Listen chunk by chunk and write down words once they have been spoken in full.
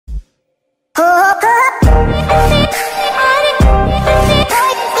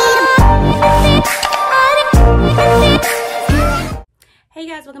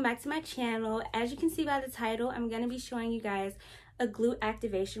welcome back to my channel. As you can see by the title, I'm going to be showing you guys a glute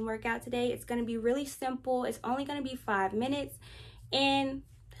activation workout today. It's going to be really simple. It's only going to be 5 minutes, and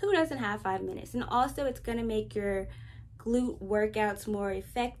who doesn't have 5 minutes? And also it's going to make your glute workouts more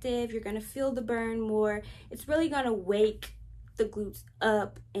effective. You're going to feel the burn more. It's really going to wake the glutes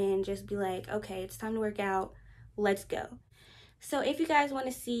up and just be like, okay, it's time to work out. Let's go. So if you guys want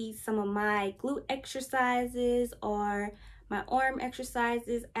to see some of my glute exercises or my arm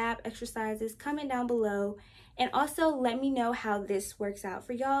exercises, ab exercises, comment down below. And also let me know how this works out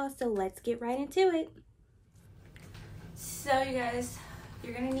for y'all. So let's get right into it. So you guys,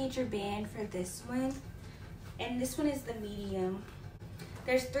 you're gonna need your band for this one. And this one is the medium.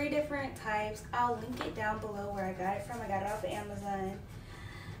 There's 3 different types. I'll link it down below where I got it from. I got it off of Amazon.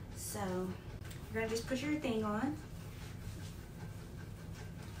 So you're gonna just put your thing on.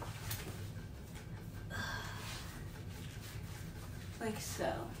 Like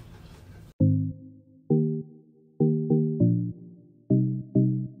so.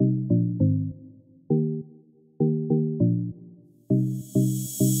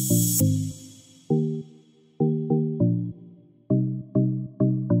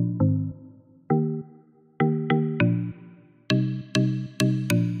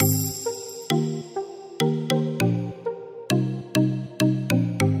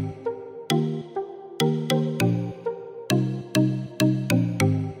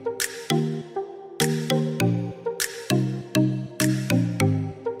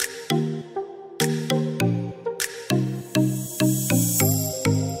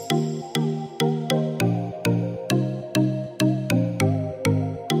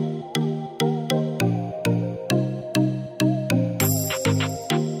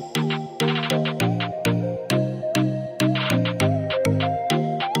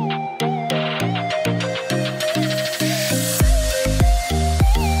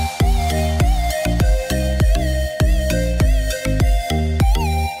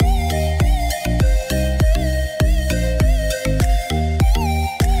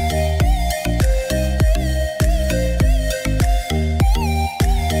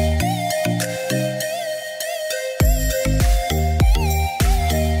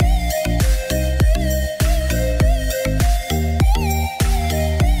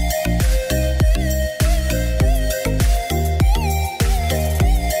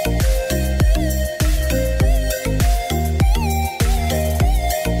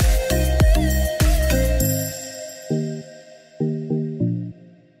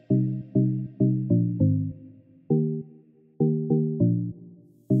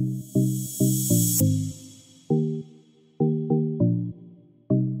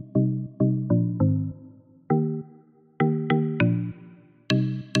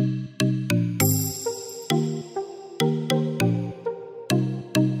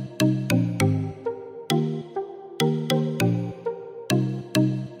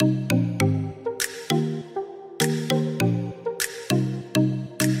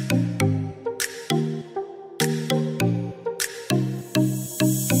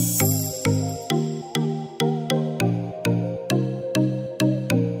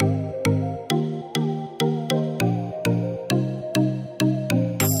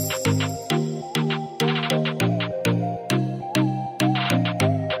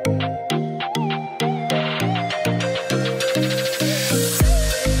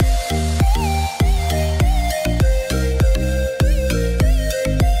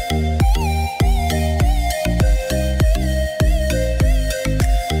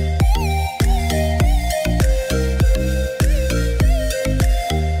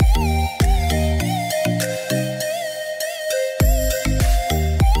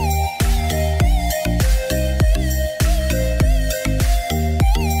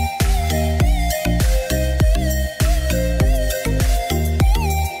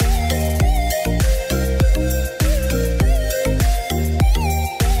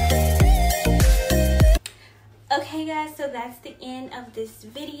 Okay guys, so that's the end of this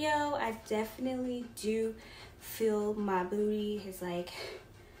video. I definitely do feel my booty is like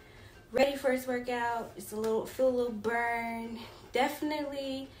ready for its workout. It's feel a little burn.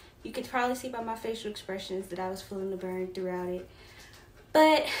 Definitely, you could probably see by my facial expressions that I was feeling the burn throughout it.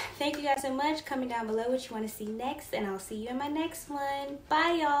 But thank you guys so much. Comment down below what you want to see next, and I'll see you in my next one.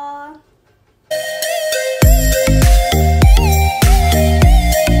 Bye y'all.